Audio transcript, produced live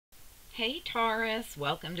Hey Taurus,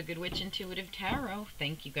 welcome to Good Witch Intuitive Tarot.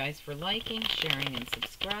 Thank you guys for liking, sharing, and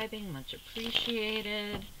subscribing. Much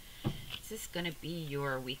appreciated. This is going to be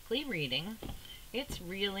your weekly reading. It's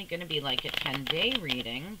really going to be like a 10-day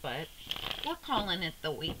reading, but we're calling it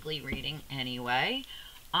the weekly reading anyway.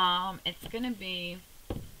 It's going to be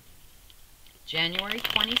January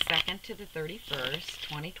 22nd to the 31st,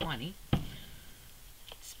 2020.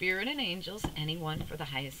 Spirit and angels, anyone for the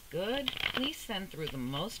highest good, please send through the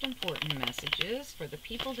most important messages for the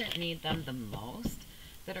people that need them the most,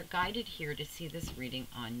 that are guided here to see this reading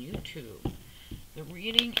on YouTube. The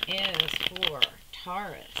reading is for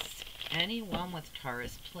Taurus, anyone with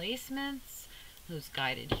Taurus placements who's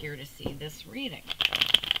guided here to see this reading.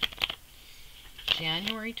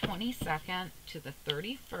 January 22nd to the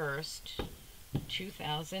 31st,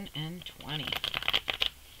 2020.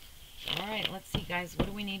 Alright, let's see guys, what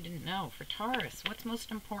do we need to know for Taurus? What's most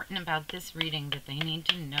important about this reading that they need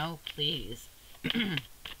to know, please?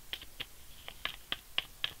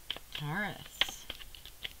 Taurus.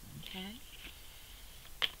 Okay.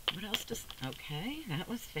 What else does... Okay, that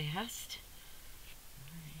was fast.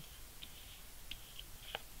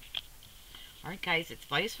 Alright guys, it's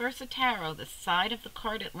vice versa tarot. The side of the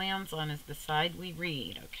card it lands on is the side we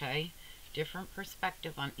read, okay? Different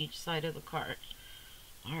perspective on each side of the card.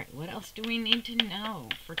 Alright, what else do we need to know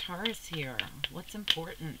for Taurus here? What's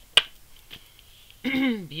important?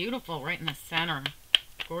 Beautiful, right in the center.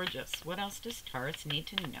 Gorgeous. What else does Taurus need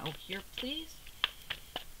to know here, please?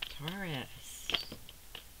 Taurus.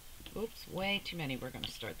 Oops, way too many. We're going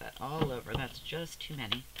to start that all over. That's just too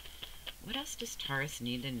many. What else does Taurus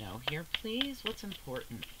need to know here, please? What's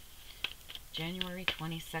important? January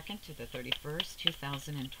 22nd to the 31st,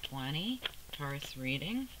 2020. Taurus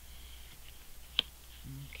reading.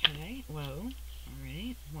 Okay, whoa.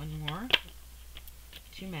 Alright, one more.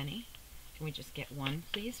 Too many. Can we just get one,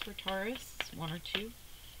 please, for Taurus? One or two?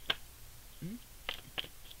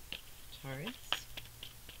 Taurus.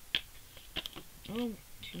 Oh,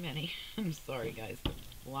 too many. I'm sorry, guys.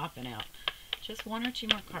 Flopping out. Just one or two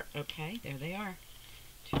more cards. Okay, there they are.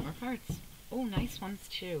 Two more cards. Oh, nice ones,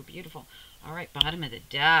 too. Beautiful. Alright, bottom of the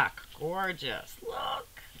deck. Gorgeous. Look!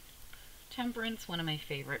 Temperance, one of my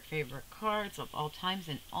favorite cards of all times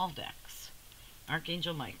in all decks.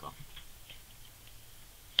 Archangel Michael.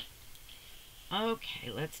 Okay,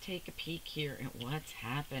 let's take a peek here at what's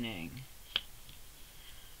happening.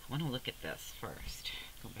 I want to look at this first.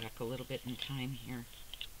 Go back a little bit in time here.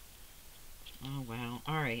 Oh, wow.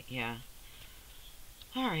 Alright, yeah.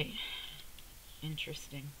 Alright.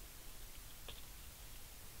 Interesting.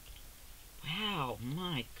 Wow,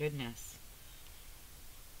 my goodness.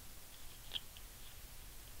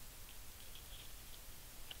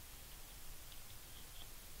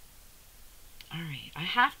 Alright, I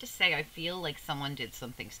have to say I feel like someone did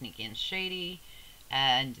something sneaky and shady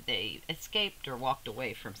and they escaped or walked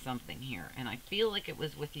away from something here. And I feel like it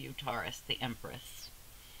was with you, Taurus, the Empress.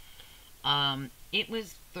 It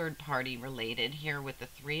was third party related here with the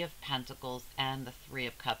Three of Pentacles and the Three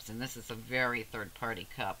of Cups. And this is a very third party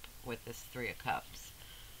cup with this Three of Cups.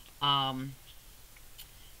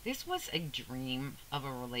 This was a dream of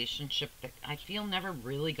a relationship that I feel never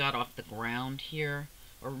really got off the ground here.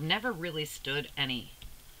 Or never really stood any.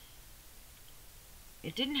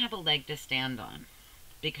 It didn't have a leg to stand on.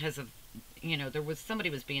 Because of, you know,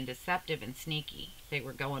 somebody was being deceptive and sneaky. They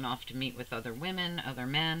were going off to meet with other women, other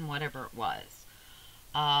men, whatever it was.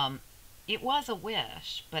 It was a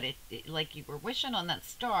wish, but it like you were wishing on that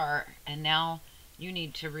star, and now you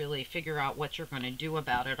need to really figure out what you're going to do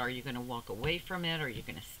about it. Are you going to walk away from it? Are you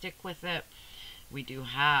going to stick with it? We do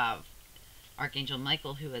have Archangel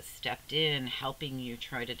Michael, who has stepped in, helping you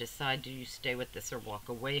try to decide, do you stay with this or walk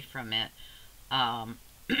away from it?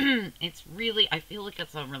 It's really, I feel like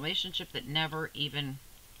it's a relationship that never even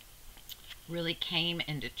really came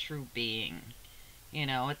into true being. You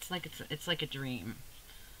know, it's like a dream.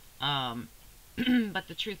 But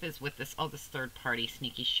the truth is, with all this third party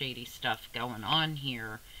sneaky shady stuff going on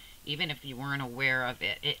here, even if you weren't aware of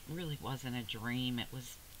it, it really wasn't a dream. It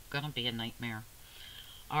was gonna be a nightmare.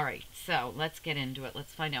 Alright, so let's get into it.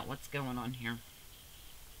 Let's find out what's going on here.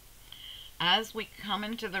 As we come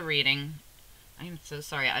into the reading, I am so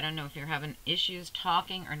sorry. I don't know if you're having issues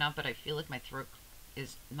talking or not, but I feel like my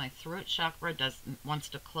throat chakra wants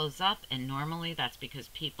to close up, and normally that's because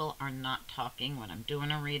people are not talking when I'm doing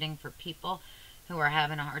a reading for people who are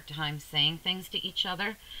having a hard time saying things to each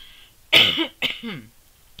other.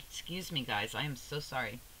 Excuse me, guys. I am so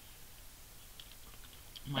sorry.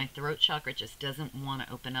 My throat chakra just doesn't want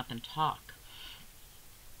to open up and talk.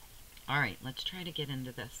 Alright, let's try to get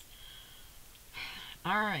into this.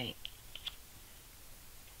 Alright.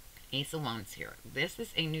 Ace of Wands here. This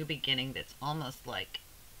is a new beginning that's almost like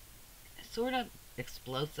sort of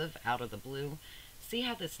explosive out of the blue. See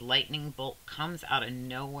how this lightning bolt comes out of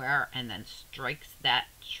nowhere and then strikes that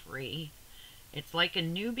tree? It's like a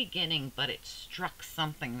new beginning, but it struck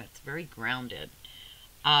something that's very grounded.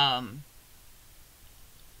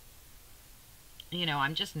 You know,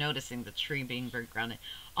 I'm just noticing the tree being very grounded.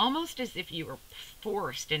 Almost as if you were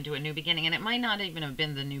forced into a new beginning, and it might not even have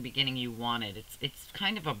been the new beginning you wanted. It's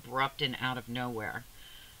kind of abrupt and out of nowhere.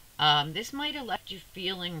 This might have left you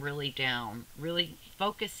feeling really down, really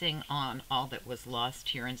focusing on all that was lost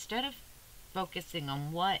here instead of focusing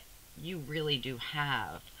on what you really do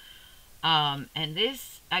have. And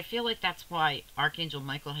this, I feel like that's why Archangel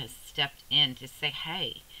Michael has stepped in to say,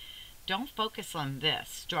 hey, don't focus on this.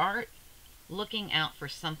 Start looking out for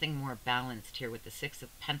something more balanced here with the Six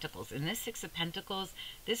of Pentacles. In this Six of Pentacles,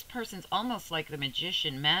 this person's almost like the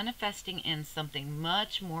magician, manifesting in something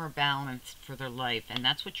much more balanced for their life. And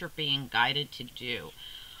that's what you're being guided to do.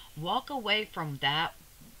 Walk away from that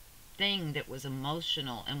thing that was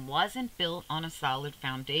emotional and wasn't built on a solid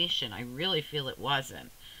foundation. I really feel it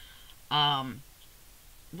wasn't.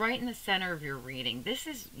 Right in the center of your reading, this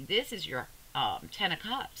is your Ten of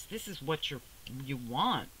Cups. This is what you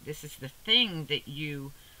want. This is the thing that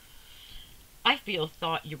you, I feel,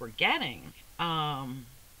 thought you were getting.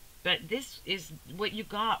 But this is what you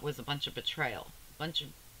got, was a bunch of betrayal, a bunch of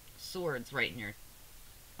swords right in your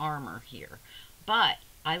armor here. But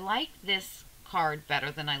I like this card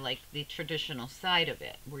better than I like the traditional side of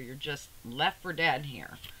it, where you're just left for dead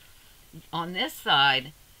here. On this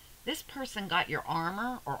side, this person got your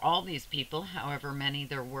armor, or all these people, however many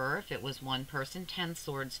there were. If it was one person, 10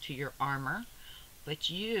 swords to your armor.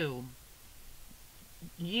 But you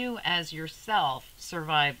as yourself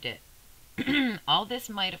survived it. All this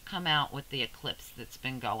might have come out with the eclipse that's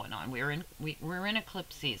been going on. We're in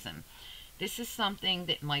eclipse season. This is something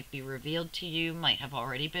that might be revealed to you, might have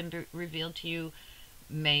already been revealed to you,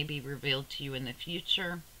 may be revealed to you in the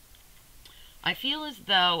future. I feel as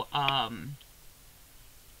though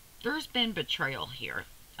there's been betrayal here.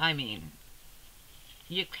 I mean,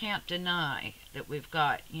 you can't deny that we've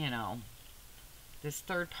got, you know, this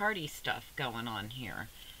third-party stuff going on here.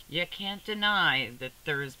 You can't deny that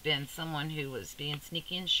there's been someone who was being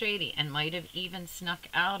sneaky and shady and might have even snuck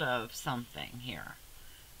out of something here.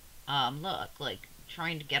 Look, like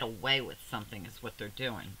trying to get away with something is what they're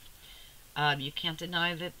doing. You can't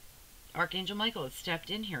deny that Archangel Michael has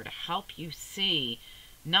stepped in here to help you see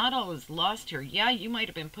not all is lost here. Yeah, you might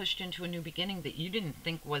have been pushed into a new beginning that you didn't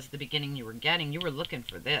think was the beginning you were getting. You were looking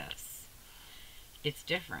for this. It's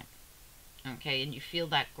different. Okay, and you feel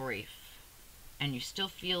that grief. And you still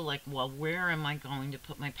feel like, well, where am I going to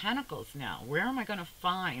put my pentacles now? Where am I going to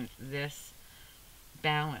find this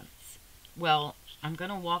balance? Well, I'm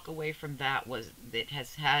going to walk away from that. That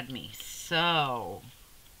has had me so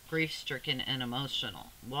grief-stricken and emotional.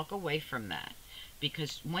 Walk away from that.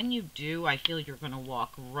 Because when you do, I feel you're going to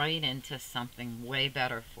walk right into something way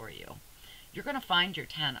better for you. You're going to find your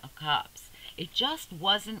 10 of Cups. It just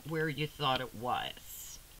wasn't where you thought it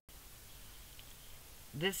was.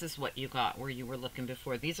 This is what you got where you were looking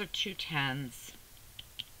before. These are 2 10s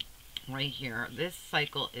right here. This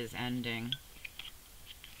cycle is ending.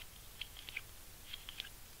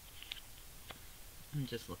 I'm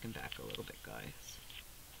just looking back a little bit, guys.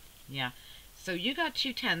 Yeah. So you got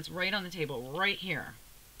 2 10s right on the table, right here.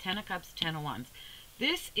 10 of Cups, 10 of Wands.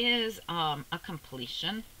 This is a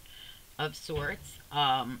completion of sorts.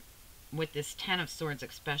 With this 10 of Swords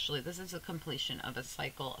especially, this is a completion of a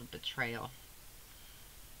cycle of betrayal.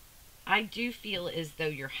 I do feel as though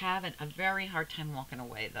you're having a very hard time walking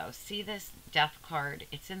away, though. See this Death card?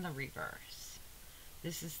 It's in the reverse.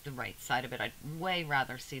 This is the right side of it. I'd way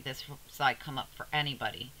rather see this side come up for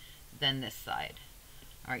anybody than this side.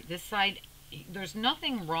 All right, this side, there's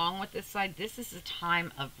nothing wrong with this side. This is a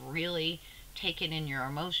time of really taking in your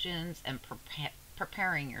emotions and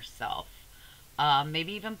preparing yourself.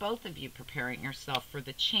 Maybe even both of you preparing yourself for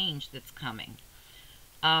the change that's coming.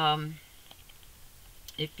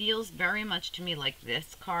 It feels very much to me like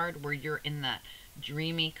this card, where you're in that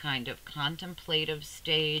dreamy kind of contemplative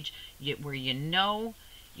stage, where you know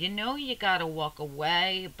you gotta walk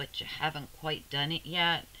away, but you haven't quite done it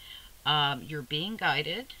yet. You're being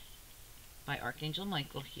guided by Archangel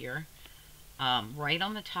Michael here, right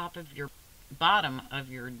on the top of your bottom of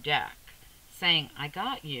your deck, saying, I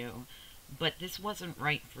got you, but this wasn't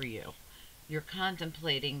right for you. You're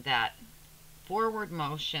contemplating that forward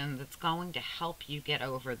motion that's going to help you get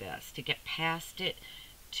over this, to get past it,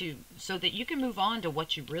 so that you can move on to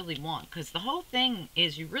what you really want. Because the whole thing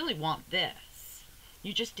is you really want this.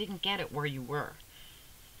 You just didn't get it where you were.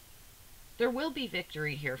 There will be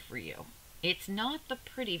victory here for you. It's not the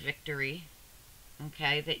pretty victory,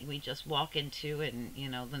 okay, that we just walk into and, you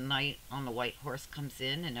know, the knight on the white horse comes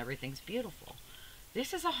in and everything's beautiful.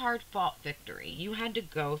 This is a hard-fought victory. You had to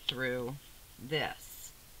go through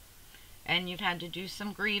this. And you've had to do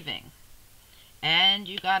some grieving. And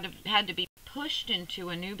you had to be pushed into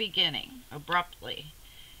a new beginning abruptly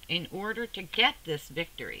in order to get this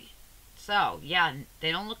victory. So, yeah,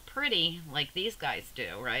 they don't look pretty like these guys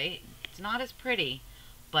do, right? It's not as pretty,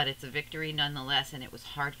 but it's a victory nonetheless, and it was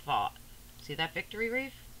hard fought. See that victory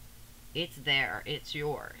wreath? It's there. It's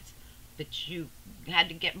yours. But you had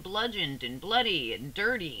to get bludgeoned and bloody and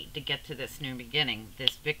dirty to get to this new beginning,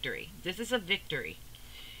 this victory. This is a victory.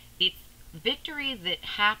 It's victory that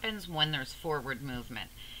happens when there's forward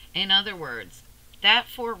movement. In other words, that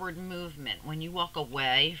forward movement, when you walk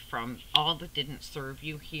away from all that didn't serve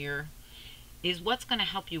you here, is what's going to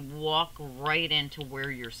help you walk right into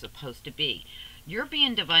where you're supposed to be. You're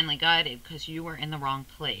being divinely guided because you were in the wrong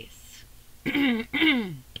place.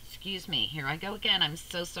 Excuse me, here I go again. I'm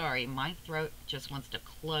so sorry. My throat just wants to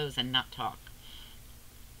close and not talk.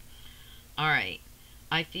 All right.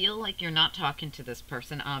 I feel like you're not talking to this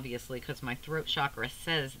person, obviously, because my throat chakra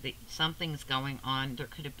says that something's going on. There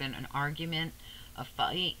could have been an argument, a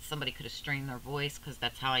fight. Somebody could have strained their voice, because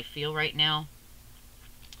that's how I feel right now.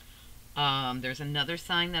 There's another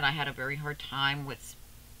sign that I had a very hard time with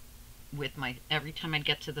my, every time I'd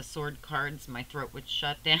get to the sword cards, my throat would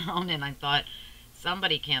shut down, and I thought,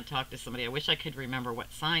 somebody can't talk to somebody. I wish I could remember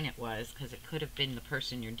what sign it was, because it could have been the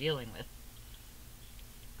person you're dealing with.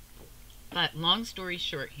 But long story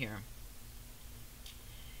short here,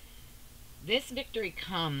 this victory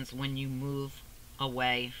comes when you move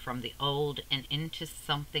away from the old and into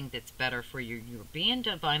something that's better for you. You're being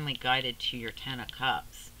divinely guided to your 10 of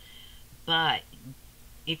Cups. But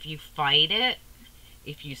if you fight it,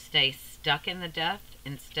 if you stay stuck in the death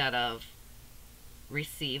instead of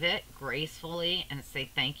receive it gracefully and say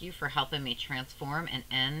thank you for helping me transform and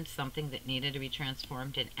end something that needed to be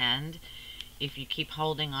transformed and end, if you keep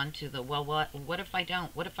holding on to the, well, what if I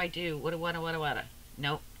don't? What if I do? What?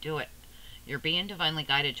 Nope, do it. You're being divinely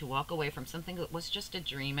guided to walk away from something that was just a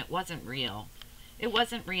dream. It wasn't real. It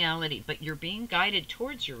wasn't reality, but you're being guided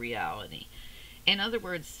towards your reality. In other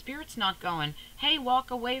words, Spirit's not going, hey, walk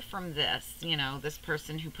away from this, you know, this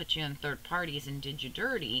person who put you in third parties and did you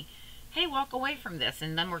dirty. Hey, walk away from this,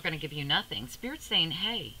 and then we're going to give you nothing. Spirit's saying,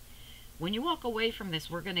 hey, when you walk away from this,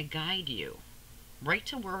 we're going to guide you right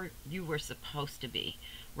to where you were supposed to be.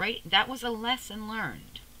 Right? That was a lesson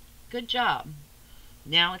learned. Good job.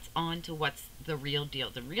 Now it's on to what's the real deal.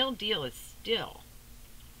 The real deal is still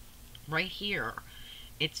right here.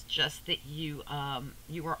 It's just that you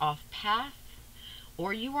were off path,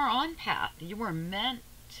 or you were on path. You were meant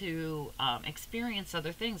to experience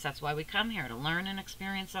other things. That's why we come here, to learn and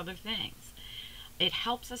experience other things. It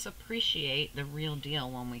helps us appreciate the real deal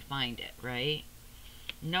when we find it, right?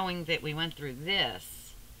 Knowing that we went through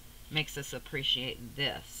this makes us appreciate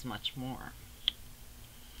this much more.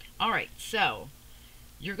 All right, so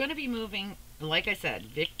you're going to be moving, like I said,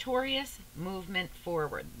 victorious movement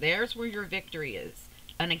forward. There's where your victory is.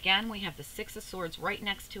 And again, we have the Six of Swords right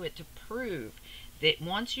next to it to prove that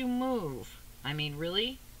once you move, I mean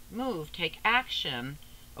really move, take action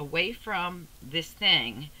away from this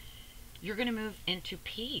thing, you're going to move into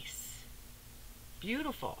peace.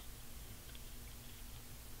 Beautiful.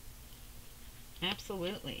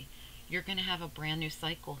 Absolutely. You're going to have a brand new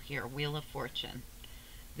cycle here, Wheel of Fortune.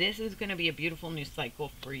 This is going to be a beautiful new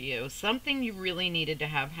cycle for you. Something you really needed to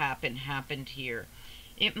have happen happened here.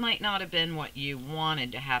 It might not have been what you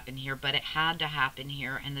wanted to happen here, but it had to happen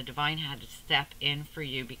here, and the divine had to step in for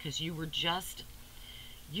you because you were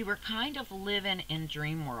kind of living in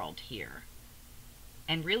dream world here.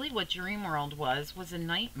 And really what dream world was a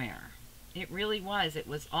nightmare. It really was. It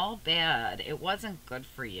was all bad. It wasn't good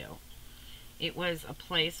for you. It was a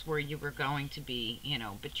place where you were going to be, you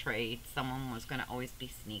know, betrayed. Someone was going to always be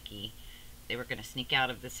sneaky. They were going to sneak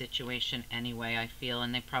out of the situation anyway, I feel,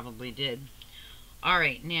 and they probably did. All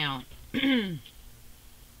right, now,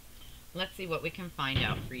 let's see what we can find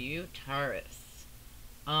out for you, Taurus.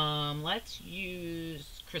 Let's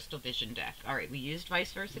use Crystal Vision deck. All right, we used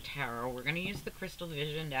Vice Versa Tarot. We're going to use the Crystal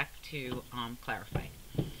Vision deck to clarify.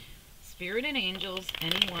 Spirit and angels,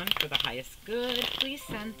 anyone for the highest good, please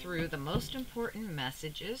send through the most important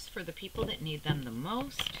messages for the people that need them the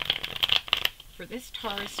most for this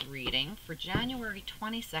Taurus reading for January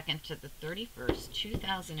 22nd to the 31st,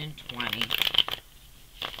 2020.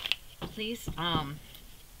 Please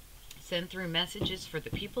send through messages for the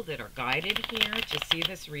people that are guided here to see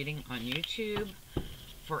this reading on YouTube.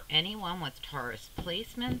 For anyone with Taurus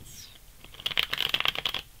placements,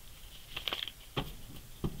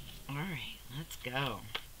 All right, let's go.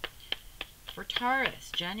 For Taurus,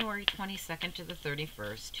 January 22nd to the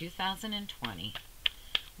 31st, 2020.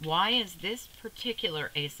 Why is this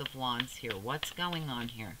particular Ace of Wands here? What's going on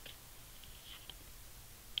here?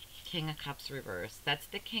 King of Cups reverse. That's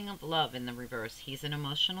the King of Love in the reverse. He's an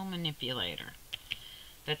emotional manipulator.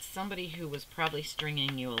 That's somebody who was probably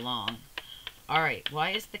stringing you along. All right,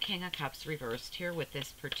 why is the King of Cups reversed here with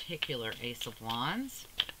this particular Ace of Wands?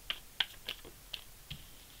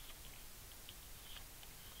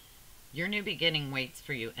 Your new beginning waits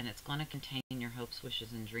for you, and it's going to contain your hopes,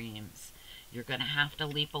 wishes, and dreams. You're going to have to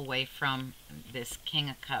leap away from this King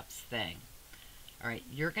of Cups thing. All right,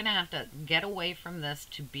 you're going to have to get away from this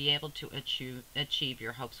to be able to achieve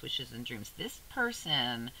your hopes, wishes, and dreams. This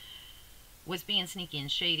person was being sneaky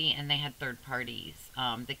and shady, and they had third parties.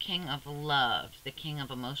 The King of Love, the King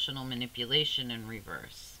of Emotional Manipulation in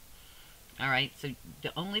reverse. All right, so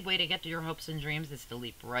the only way to get to your hopes and dreams is to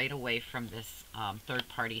leap right away from this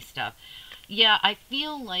third-party stuff. Yeah, I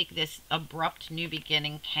feel like this abrupt new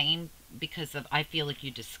beginning came because of, I feel like you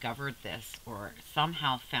discovered this or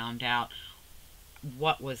somehow found out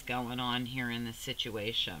what was going on here in this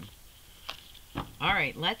situation. All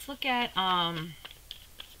right, let's look at,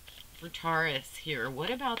 for Taurus here, what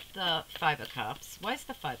about the Five of Cups? Why is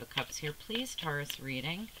the Five of Cups here? Please, Taurus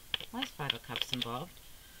reading. Why is Five of Cups involved?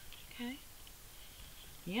 Okay.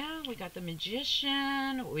 Yeah, we got the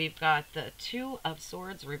Magician. We've got the Two of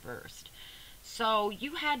Swords reversed. So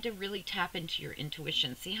you had to really tap into your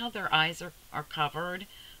intuition. See how their eyes are covered,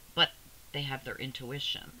 but they have their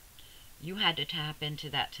intuition. You had to tap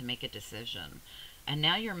into that to make a decision. And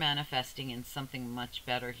now you're manifesting in something much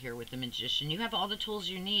better here with the Magician. You have all the tools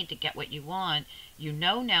you need to get what you want. You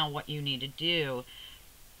know now what you need to do.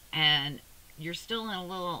 And you're still in a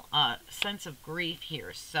little sense of grief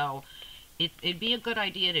here. So it'd be a good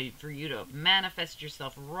idea for you to manifest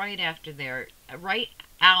yourself right after there, right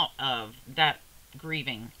out of that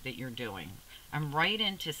grieving that you're doing. I'm right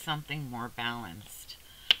into something more balanced.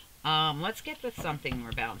 Let's get with something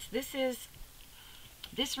more balanced. This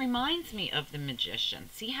reminds me of the Magician.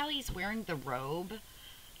 See how he's wearing the robe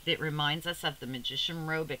that reminds us of the Magician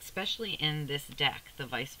robe, especially in this deck, the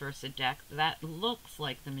vice versa deck. That looks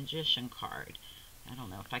like the Magician card. I don't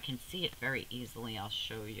know if I can see it very easily. I'll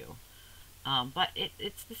show you. But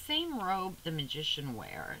it's the same robe the Magician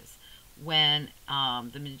wears when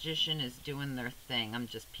the Magician is doing their thing. I'm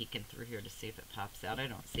just peeking through here to see if it pops out. I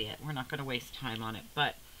don't see it. We're not going to waste time on it.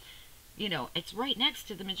 But, you know, it's right next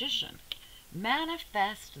to the Magician.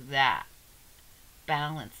 Manifest that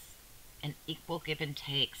balance and equal give and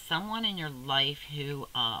take. Someone in your life who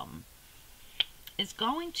is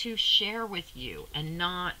going to share with you and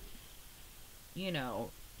not, you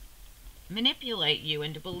know, manipulate you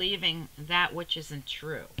into believing that which isn't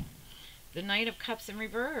true. The Knight of Cups in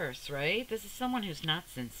reverse, right? This is someone who's not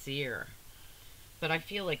sincere. But I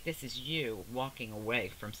feel like this is you walking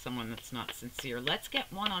away from someone that's not sincere. Let's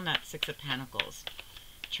get one on that Six of Pentacles.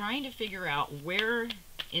 Trying to figure out where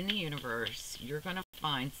in the universe you're going to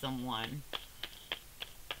find someone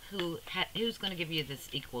who's going to give you this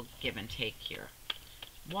equal give and take here.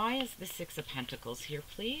 Why is the Six of Pentacles here,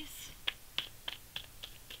 please?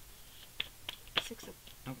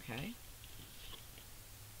 Okay.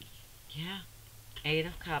 Yeah. Eight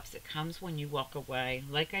of Cups. It comes when you walk away.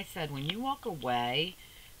 Like I said, when you walk away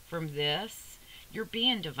from this, you're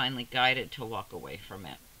being divinely guided to walk away from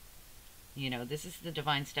it. You know, this is the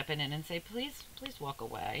divine stepping in and say, please walk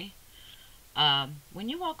away. When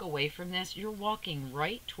you walk away from this, you're walking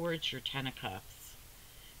right towards your Ten of Cups.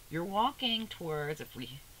 You're walking towards, if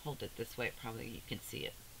we hold it this way, probably you can see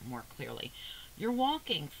it more clearly. You're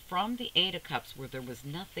walking from the Eight of Cups where there was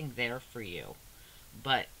nothing there for you,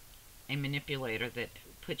 but a manipulator that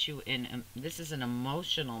puts you in, this is an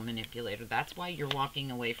emotional manipulator. That's why you're walking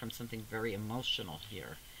away from something very emotional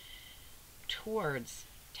here. Towards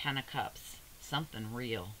Ten of Cups, something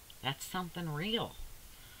real. That's something real.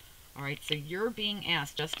 All right, so you're being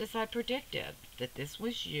asked, just as I predicted, that this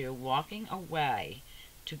was you walking away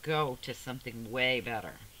to go to something way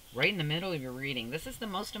better. Right in the middle of your reading. This is the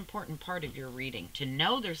most important part of your reading, to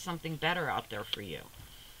know there's something better out there for you.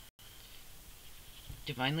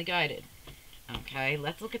 Divinely guided. Okay,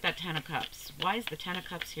 let's look at that Ten of Cups. Why is the Ten of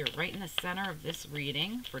Cups here? Right in the center of this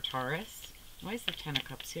reading for Taurus. Why is the Ten of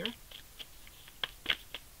Cups here?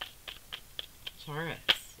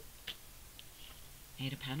 Taurus.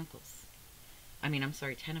 Eight of Pentacles. I'm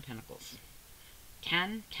sorry, Ten of Pentacles.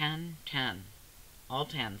 10, 10, 10. All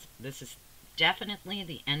tens. This is definitely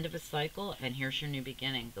the end of a cycle, and here's your new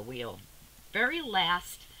beginning, the Wheel. Very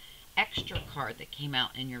last extra card that came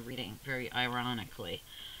out in your reading, very ironically.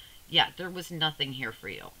 Yeah, there was nothing here for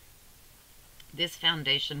you. This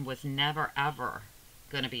foundation was never ever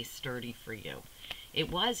going to be sturdy for you.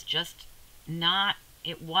 It was just not,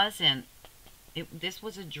 it wasn't, this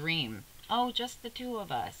was a dream. Oh, just the two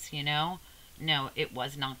of us, you know? No, it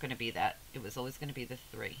was not going to be that. It was always going to be the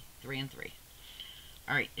three and three.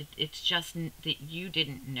 All right, it's just that you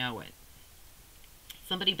didn't know it.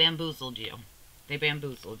 Somebody bamboozled you. They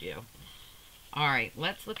bamboozled you. All right,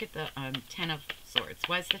 let's look at the Ten of Swords.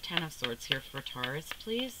 Why is the Ten of Swords here for Taurus,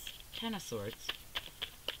 please? Ten of Swords.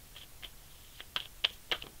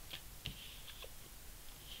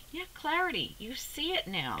 Yeah, clarity. You see it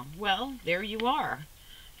now. Well, there you are.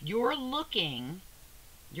 You're looking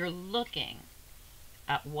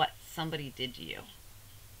at what somebody did to you.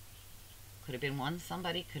 Could have been one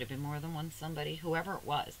somebody, could have been more than one somebody, whoever it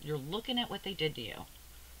was. You're looking at what they did to you.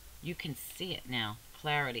 You can see it now.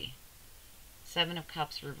 Clarity. Seven of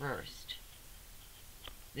Cups reversed.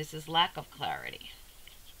 This is lack of clarity.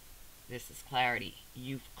 This is clarity.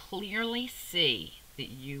 You clearly see that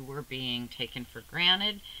you were being taken for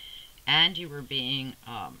granted and you were being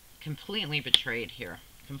completely betrayed here.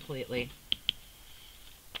 Completely.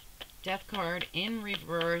 Death card in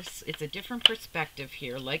reverse. It's a different perspective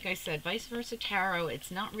here. Like I said, vice versa tarot, it's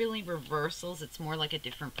not really reversals. It's more like a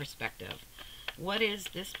different perspective. What is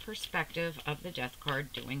this perspective of the death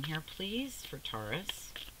card doing here, please, for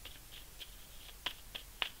Taurus?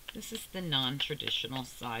 This is the non-traditional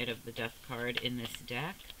side of the death card in this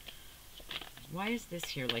deck. Why is this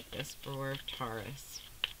here like this for Taurus?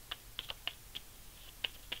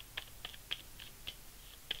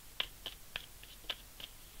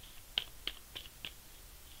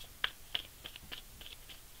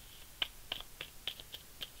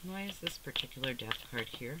 Why is this particular death card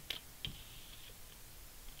here?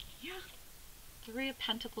 Yeah, Three of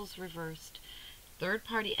Pentacles reversed. Third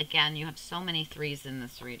party, again, you have so many threes in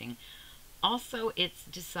this reading. Also, it's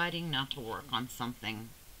deciding not to work on something.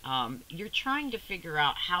 You're trying to figure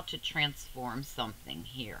out how to transform something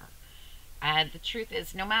here. And the truth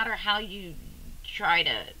is, no matter how you try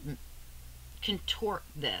to contort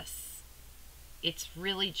this, it's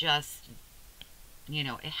really just, you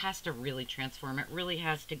know, it has to really transform. It really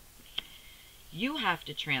has to, you have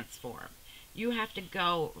to transform. You have to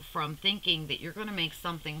go from thinking that you're going to make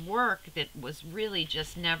something work that was really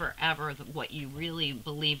just never ever what you really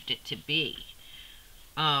believed it to be.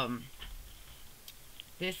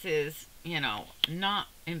 This is, you know, not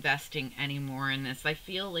investing anymore in this. I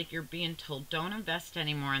feel like you're being told, don't invest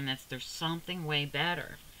anymore in this. There's something way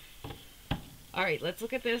better. All right, let's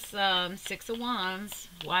look at this Six of Wands.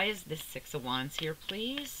 Why is this Six of Wands here,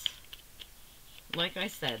 please? Like I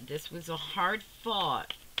said, this was a hard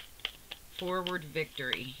fought forward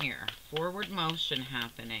victory here. Forward motion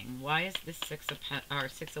happening. Why is this Six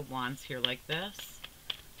of Wands here like this?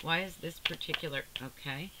 Why is this particular...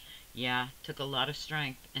 Okay. Yeah, took a lot of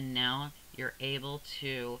strength. And now you're able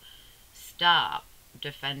to stop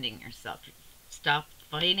defending yourself. Stop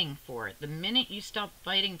fighting for it. The minute you stop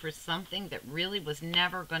fighting for something that really was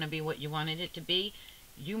never going to be what you wanted it to be,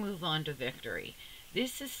 you move on to victory.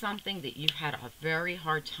 This is something that you've had a very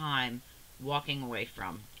hard time walking away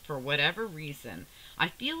from. For whatever reason, I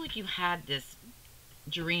feel like you had this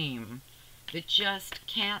dream that just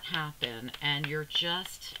can't happen, and you're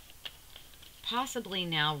just possibly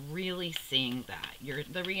now really seeing that.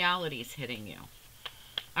 The reality's hitting you.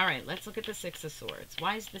 All right, let's look at the Six of Swords.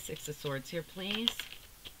 Why is the Six of Swords here, please?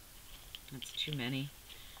 That's too many,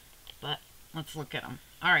 but let's look at them.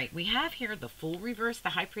 All right, we have here the Fool reversed, the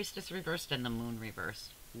High Priestess reversed, and the Moon reversed.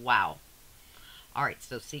 Wow. All right,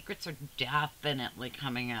 so secrets are definitely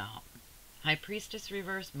coming out. High Priestess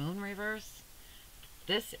reverse, Moon reverse.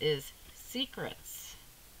 This is secrets.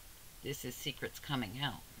 This is secrets coming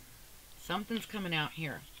out. Something's coming out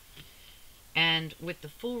here. And with the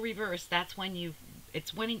Fool reverse, that's when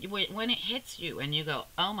when it hits you and you go,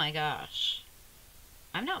 oh my gosh,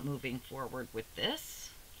 I'm not moving forward with this.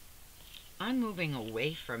 I'm moving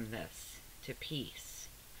away from this to peace.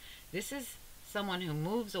 This is someone who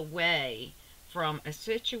moves away from a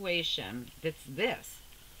situation that's this.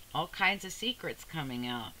 All kinds of secrets coming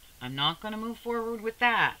out. I'm not going to move forward with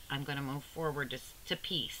that. I'm going to move forward to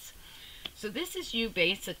peace. So this is you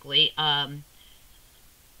basically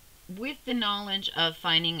with the knowledge of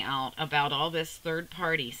finding out about all this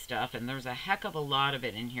third-party stuff, and there's a heck of a lot of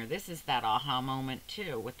it in here. This is that aha moment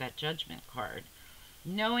too with that Judgment card.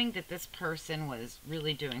 Knowing that this person was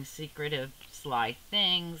really doing secretive, sly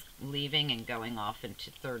things, leaving and going off into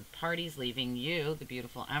third parties, leaving you, the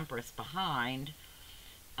beautiful Empress, behind.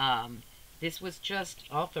 This was just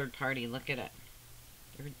all third party. Look at it.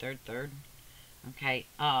 Third. Okay.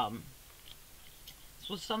 This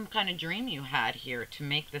was some kind of dream you had here to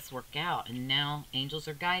make this work out, and now angels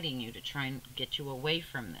are guiding you to try and get you away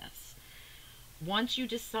from this. Once you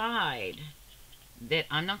decide that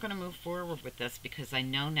I'm not going to move forward with this because I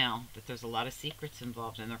know now that there's a lot of secrets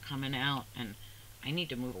involved and they're coming out and I need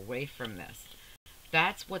to move away from this.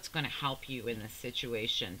 That's what's going to help you in this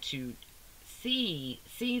situation, to see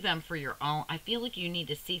them for your own. I feel like you need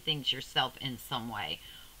to see things yourself in some way,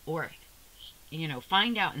 or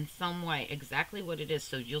find out in some way exactly what it is,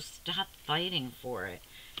 so you'll stop fighting for it,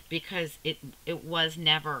 because it was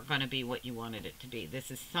never going to be what you wanted it to be.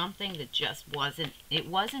 This is something that just wasn't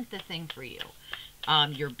the thing for you.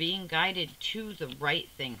 You're being guided to the right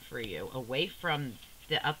thing for you, away from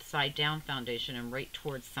the upside down foundation and right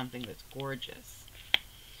towards something that's gorgeous.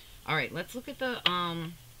 All right, let's look at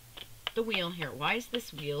the wheel here. Why is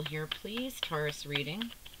this wheel here, please? Taurus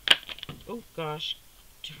reading. Oh gosh,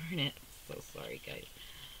 darn it. So sorry, guys.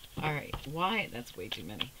 All right, why? That's way too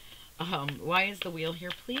many. Why is the wheel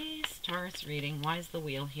here, please? Taurus reading. Why is the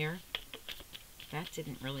wheel here? That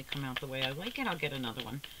didn't really come out the way I like it. I'll get another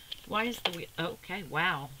one. Why is the wheel? Okay,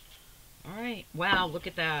 wow. All right, wow, look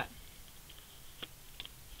at that.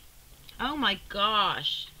 Oh my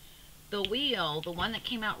gosh. The wheel, the one that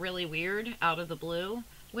came out really weird out of the blue,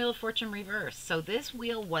 Wheel of Fortune reverse. So this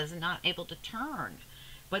wheel was not able to turn,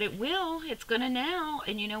 but it will. It's going to now.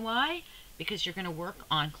 And you know why? Because you're going to work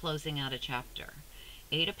on closing out a chapter.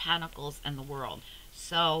 8 of Pentacles and the World.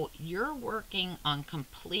 So you're working on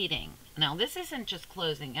completing. Now this isn't just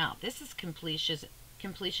closing out. This is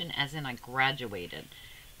completion as in I graduated.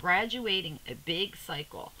 Graduating a big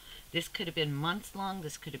cycle. This could have been months long.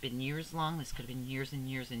 This could have been years long. This could have been years and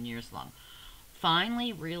years and years long.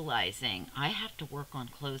 Finally realizing I have to work on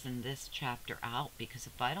closing this chapter out, because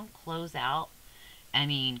if I don't close out, I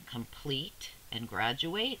mean complete and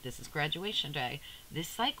graduate, this is graduation day, this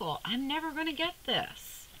cycle, I'm never going to get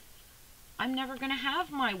this. I'm never going to have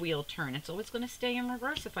my wheel turn. It's always going to stay in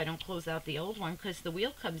reverse if I don't close out the old one, because the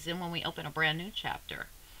wheel comes in when we open a brand new chapter,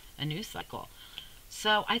 a new cycle.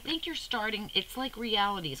 So I think you're starting, it's like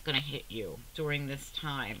reality is going to hit you during this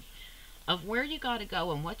time of where you got to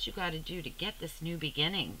go and what you got to do to get this new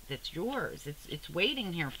beginning that's yours. It's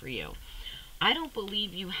waiting here for you. I don't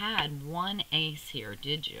believe you had one ace here,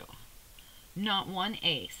 did you? Not one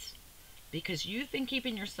ace. Because you've been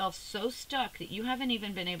keeping yourself so stuck that you haven't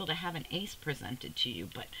even been able to have an ace presented to you.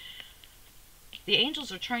 But the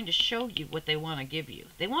angels are trying to show you what they want to give you.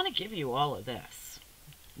 They want to give you all of this.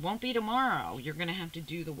 Won't be tomorrow. You're going to have to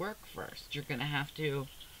do the work first. You're going to have to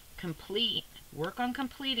work on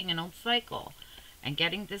completing an old cycle and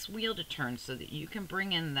getting this wheel to turn so that you can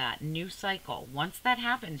bring in that new cycle. Once that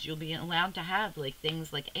happens, you'll be allowed to have like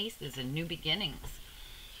things like aces and new beginnings.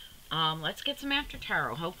 Let's get some after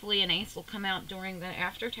tarot. Hopefully an ace will come out during the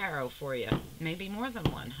after tarot for you. Maybe more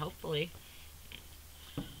than one, hopefully.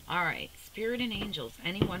 All right, Spirit and Angels,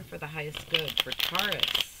 anyone for the highest good for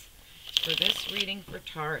Taurus. For this reading for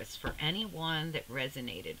Taurus, for anyone that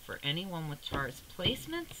resonated, for anyone with Taurus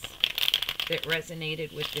placements that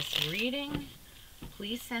resonated with this reading,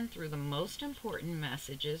 please send through the most important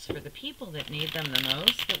messages for the people that need them the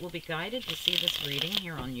most, that will be guided to see this reading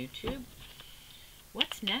here on YouTube.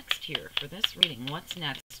 What's next here for this reading? What's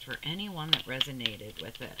next for anyone that resonated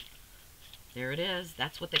with it? There it is.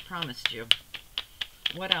 That's what they promised you.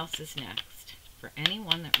 What else is next for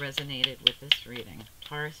anyone that resonated with this reading?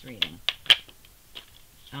 Taurus reading.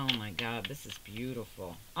 Oh my God, this is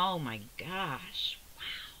beautiful. Oh my gosh.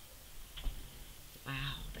 Wow.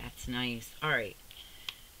 Wow, that's nice. All right.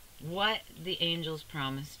 What the angels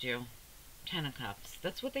promised you. 10 of Cups.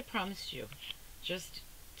 That's what they promised you. Just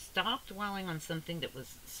stop dwelling on something that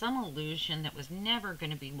was some illusion that was never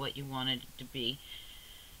going to be what you wanted it to be.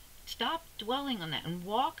 Stop dwelling on that and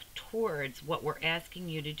walk towards what we're asking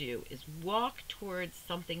you to do, is walk towards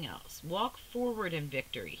something else. Walk forward in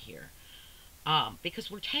victory here.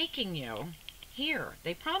 Because we're taking you here.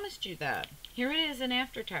 They promised you that. Here it is in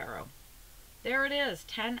After Tarot. There it is,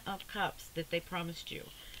 10 of Cups that they promised you.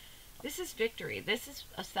 This is victory. This is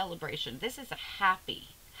a celebration. This is a happy,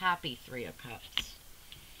 happy 3 of Cups.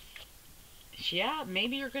 Yeah,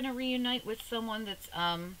 maybe you're going to reunite with someone that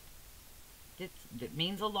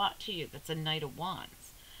means a lot to you. That's a Knight of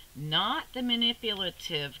Wands. Not the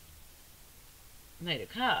manipulative Knight of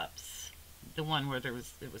Cups. The one where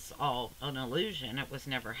it was all an illusion. It was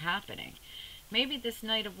never happening. Maybe this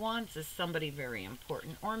Knight of Wands is somebody very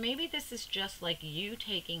important. Or maybe this is just like you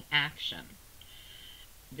taking action.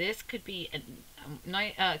 This could be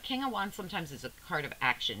King of Wands sometimes is a card of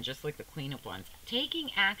action, just like the Queen of Wands.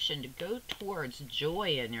 Taking action to go towards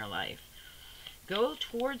joy in your life. Go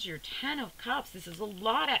towards your 10 of Cups. This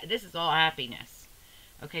is all happiness.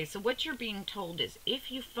 Okay, so what you're being told is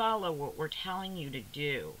if you follow what we're telling you to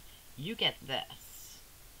do, you get this.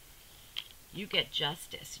 You get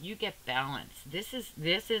justice. You get balance. This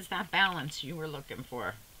is that balance you were looking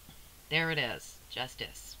for. There it is.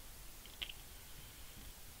 Justice.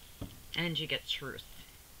 And you get truth.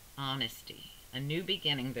 Honesty. A new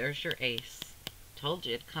beginning. There's your ace. Told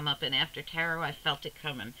you it'd come up in After Tarot. I felt it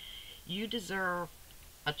coming. You deserve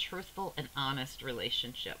a truthful and honest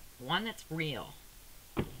relationship. One that's real.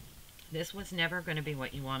 This was never going to be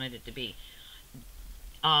what you wanted it to be.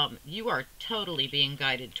 You are totally being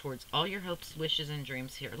guided towards all your hopes, wishes, and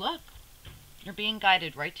dreams here. Look, you're being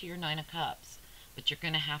guided right to your Nine of Cups. But you're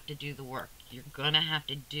going to have to do the work. You're going to have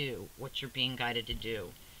to do what you're being guided to do.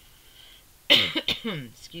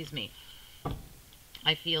 Excuse me.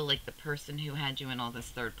 I feel like the person who had you in all this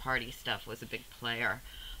third-party stuff was a big player.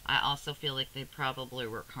 I also feel like they probably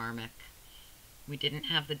were karmic. We didn't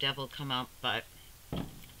have the devil come up, but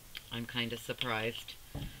I'm kind of surprised.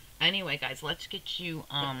 Anyway, guys, let's get you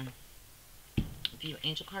a few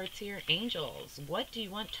angel cards here. Angels, what do you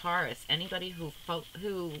want Taurus? Anybody who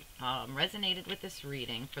resonated with this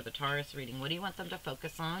reading, for the Taurus reading, what do you want them to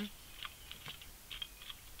focus on?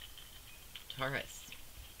 Taurus.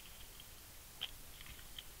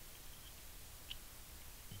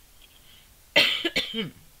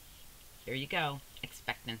 Here you go.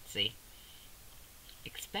 Expectancy.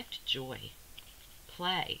 Expect joy.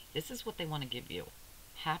 Play. This is what they want to give you.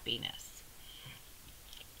 Happiness.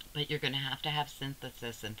 But you're going to have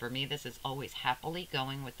synthesis. And for me, this is always happily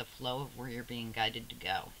going with the flow of where you're being guided to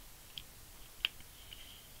go.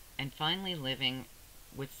 And finally living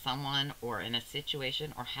with someone or in a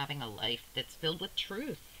situation or having a life that's filled with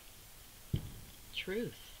truth.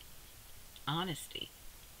 Truth. Honesty.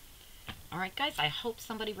 Alright guys, I hope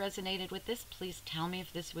somebody resonated with this. Please tell me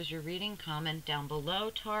if this was your reading. Comment down below,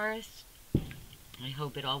 Taurus. I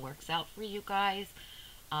hope it all works out for you guys.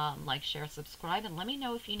 Like, share, subscribe, and let me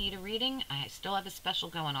know if you need a reading. I still have a special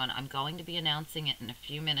going on. I'm going to be announcing it in a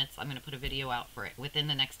few minutes. I'm going to put a video out for it within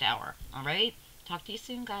the next hour. Alright? Talk to you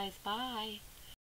soon, guys. Bye.